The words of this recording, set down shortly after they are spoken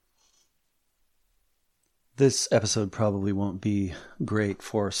This episode probably won't be great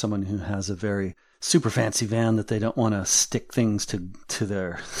for someone who has a very super fancy van that they don't want to stick things to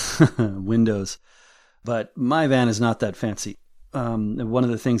their windows. But my van is not that fancy. One of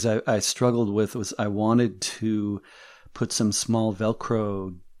the things I struggled with was I wanted to put some small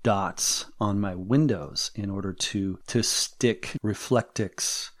Velcro dots on my windows in order to stick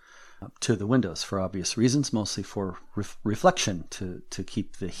Reflectix to the windows for obvious reasons, mostly for reflection to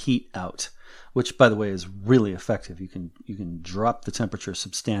keep the heat out, which, by the way, is really effective. You can drop the temperature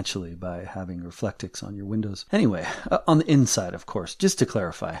substantially by having Reflectix on your windows. Anyway, on the inside, of course, just to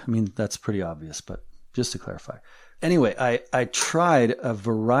clarify. I mean, that's pretty obvious, but just to clarify. Anyway, I tried a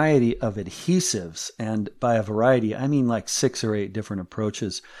variety of adhesives, and by a variety, I mean like 6 or 8 different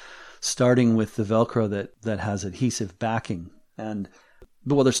approaches, starting with the Velcro that has adhesive backing.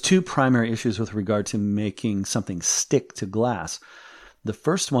 Well, there's 2 primary issues with regard to making something stick to glass. The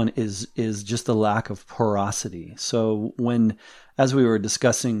first one is just the lack of porosity. So as we were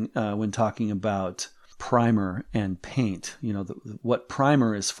discussing when talking about primer and paint, what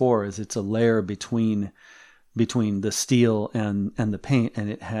primer is for is it's a layer between the steel and the paint,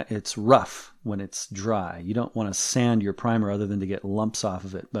 and it's rough when it's dry. You don't want to sand your primer other than to get lumps off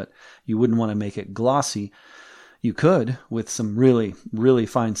of it, but you wouldn't want to make it glossy. You could with some really, really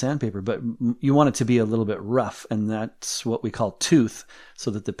fine sandpaper, but you want it to be a little bit rough, and that's what we call tooth,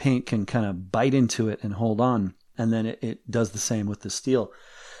 so that the paint can kind of bite into it and hold on, and then it does the same with the steel.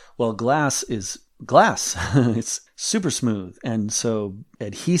 Well, glass is glass. It's super smooth, and so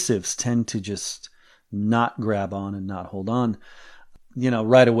adhesives tend to just not grab on and not hold on.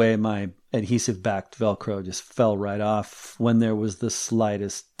 Right away, my adhesive-backed Velcro just fell right off when there was the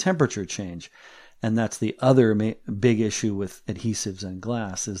slightest temperature change. And that's the other big issue with adhesives and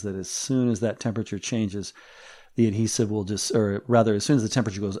glass, is that as soon as that temperature changes, the adhesive will as soon as the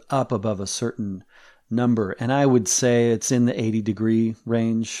temperature goes up above a certain number, and I would say it's in the 80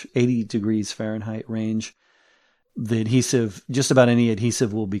 degrees Fahrenheit range, the adhesive, just about any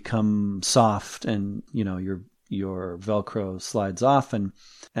adhesive, will become soft, and your Velcro slides off, and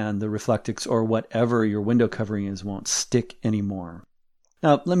the Reflectix or whatever your window covering is won't stick anymore.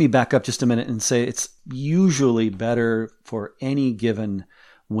 Now, let me back up just a minute and say it's usually better for any given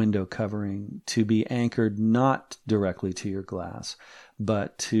window covering to be anchored not directly to your glass,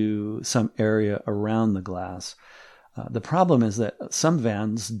 but to some area around the glass. The problem is that some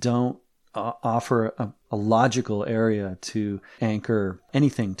vans don't offer a logical area to anchor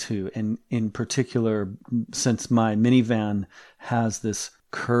anything to. And in particular, since my minivan has this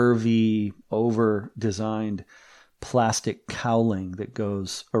curvy, over-designed plastic cowling that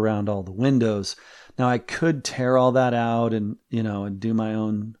goes around all the windows. Now, I could tear all that out and do my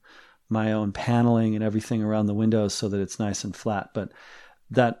own paneling and everything around the windows so that it's nice and flat, but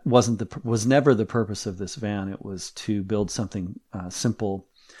that was never the purpose of this van. It was to build something simple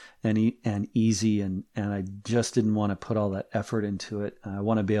and easy, and I just didn't want to put all that effort into it. I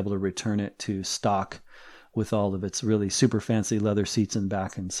want to be able to return it to stock with all of its really super fancy leather seats in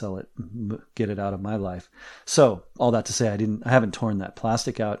back and sell it, get it out of my life. So all that to say, I haven't torn that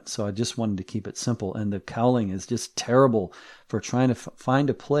plastic out, so I just wanted to keep it simple. And the cowling is just terrible for trying to find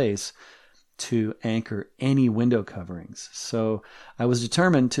a place to anchor any window coverings. So I was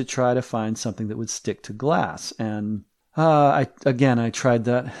determined to try to find something that would stick to glass. And I tried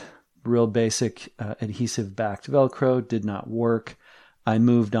that real basic adhesive-backed Velcro, did not work. I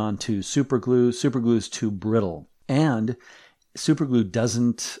moved on to super glue. Super glue is too brittle, and super glue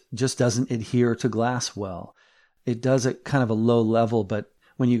doesn't adhere to glass well. It does at kind of a low level, but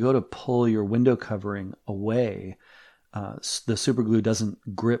when you go to pull your window covering away, the super glue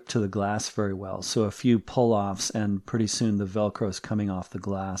doesn't grip to the glass very well. So a few pull-offs, and pretty soon the Velcro is coming off the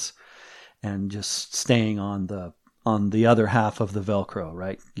glass and just staying on the other half of the Velcro,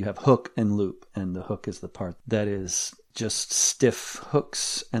 right? You have hook and loop, and the hook is the part that is just stiff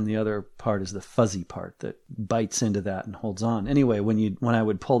hooks, and the other part is the fuzzy part that bites into that and holds on. Anyway, when I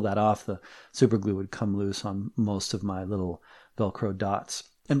would pull that off, the super glue would come loose on most of my little Velcro dots.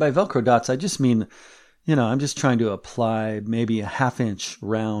 And by Velcro dots, I just mean, I'm just trying to apply maybe a 1/2-inch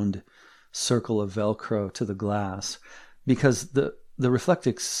round circle of Velcro to the glass, because the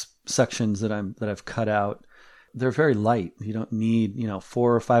Reflectix sections that I've cut out, they're very light. You don't need,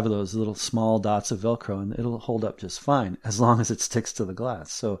 4 or 5 of those little small dots of Velcro, and it'll hold up just fine as long as it sticks to the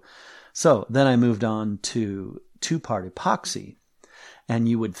glass. So then I moved on to 2-part epoxy. And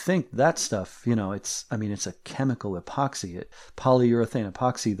you would think that stuff, it's a chemical epoxy, polyurethane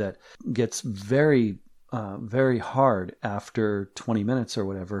epoxy that gets very, very hard after 20 minutes or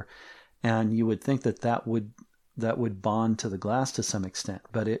whatever. And you would think that would bond to the glass to some extent,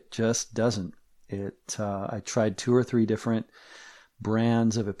 but it just doesn't. I tried 2 or 3 different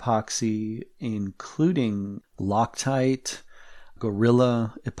brands of epoxy, including Loctite,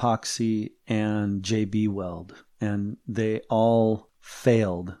 Gorilla Epoxy, and JB Weld. And they all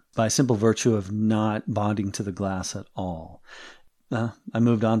failed by simple virtue of not bonding to the glass at all. I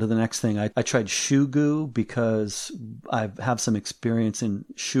moved on to the next thing. I tried shoe goo because I have some experience in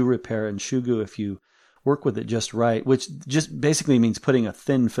shoe repair, and shoe goo, if you work with it just right, which just basically means putting a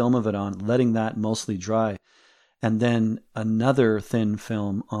thin film of it on, letting that mostly dry, and then another thin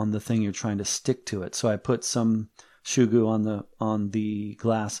film on the thing you're trying to stick to it. So I put some shoe goo on the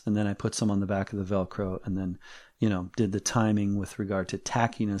glass, and then I put some on the back of the Velcro, and then, did the timing with regard to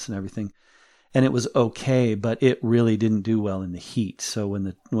tackiness and everything. And it was okay, but it really didn't do well in the heat. So when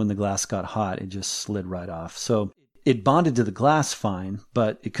the glass got hot, it just slid right off. So it bonded to the glass fine,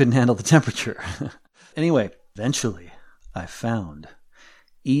 but it couldn't handle the temperature. Anyway, eventually I found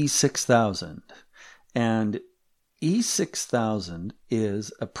E6000. And E6000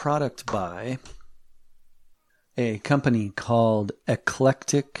 is a product by a company called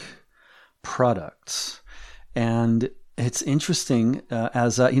Eclectic Products. And it's interesting,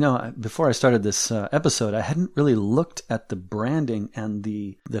 before I started this episode, I hadn't really looked at the branding and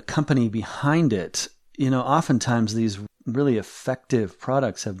the company behind it. Oftentimes these really effective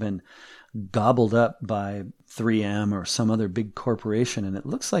products have been gobbled up by 3M or some other big corporation, and it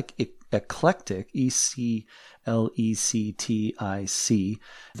looks like Eclectic, Eclectic,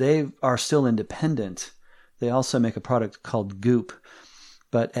 they are still independent. They also make a product called Goop.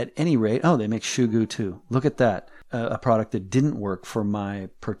 But at any rate, they make shoe goo too. Look at that. A product that didn't work for my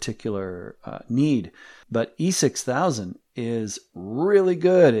particular need. But E6000 is really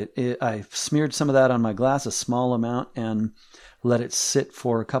good. I smeared some of that on my glass, a small amount, and let it sit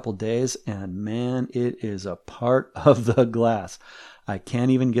for a couple days. And man, it is a part of the glass. I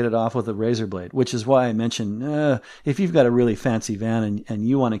can't even get it off with a razor blade, which is why I mentioned if you've got a really fancy van and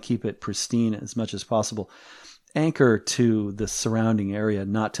you want to keep it pristine as much as possible, anchor to the surrounding area,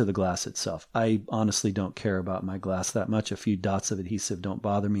 not to the glass itself. I honestly don't care about my glass that much. A few dots of adhesive don't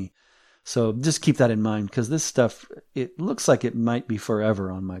bother me. So just keep that in mind, because this stuff, it looks like it might be forever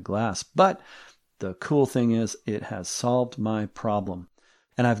on my glass. But the cool thing is it has solved my problem.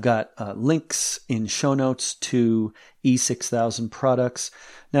 And I've got links in show notes to E6000 products.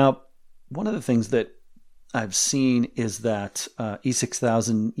 Now, one of the things that I've seen is that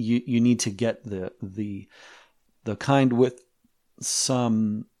E6000, you need to get the kind with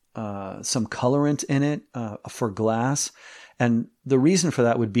some colorant in it for glass. And the reason for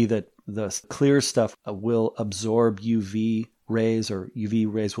that would be that the clear stuff will absorb UV rays, or UV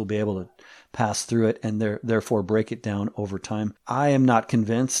rays will be able to pass through it and therefore break it down over time. I am not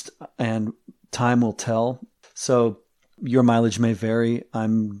convinced, and time will tell. So your mileage may vary.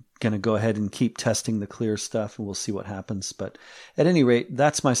 I'm going to go ahead and keep testing the clear stuff, and we'll see what happens. But at any rate,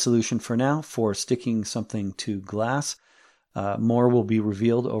 that's my solution for now for sticking something to glass. More will be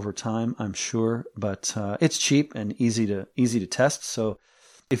revealed over time, I'm sure, but it's cheap and easy to test. So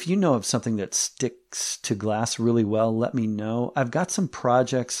if you know of something that sticks to glass really well, let me know. I've got some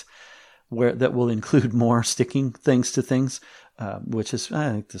projects that will include more sticking things to things, which is, I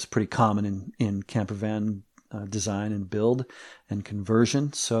think, this is pretty common in campervan design and build and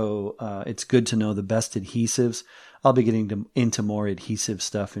conversion. So it's good to know the best adhesives. I'll be getting into more adhesive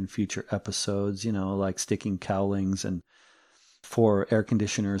stuff in future episodes, like sticking cowlings and for air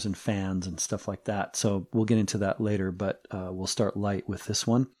conditioners and fans and stuff like that. So we'll get into that later, but we'll start light with this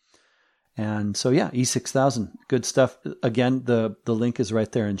one. And so, yeah, E6000, good stuff. Again, the link is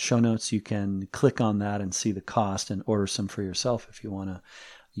right there in show notes. You can click on that and see the cost and order some for yourself if you want to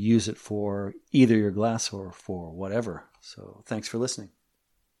use it for either your glass or for whatever. So thanks for listening.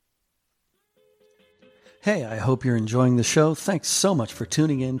 Hey, I hope you're enjoying the show. Thanks so much for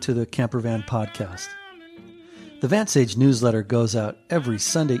tuning in to the Campervan podcast. The Van Sage newsletter goes out every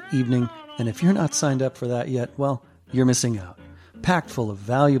Sunday evening, and if you're not signed up for that yet, well, you're missing out. Packed full of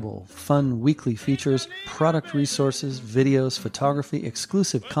valuable, fun weekly features, product resources, videos, photography,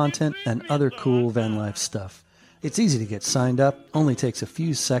 exclusive content, and other cool van life stuff. It's easy to get signed up, only takes a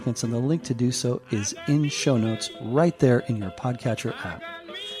few seconds, and the link to do so is in show notes right there in your podcatcher app.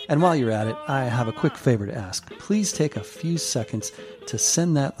 And while you're at it, I have a quick favor to ask. Please take a few seconds to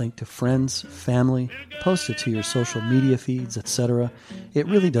send that link to friends, family, post it to your social media feeds, etc. It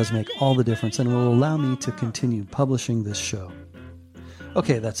really does make all the difference and will allow me to continue publishing this show.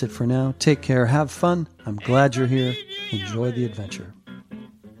 Okay, that's it for now. Take care, have fun. I'm glad you're here. Enjoy the adventure.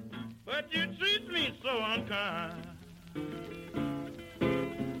 But you treat me so unkind.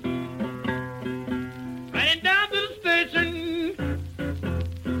 Ran down to the station,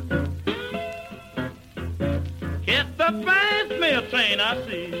 a fast mail train I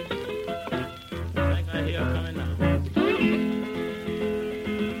see. I think I hear it coming now.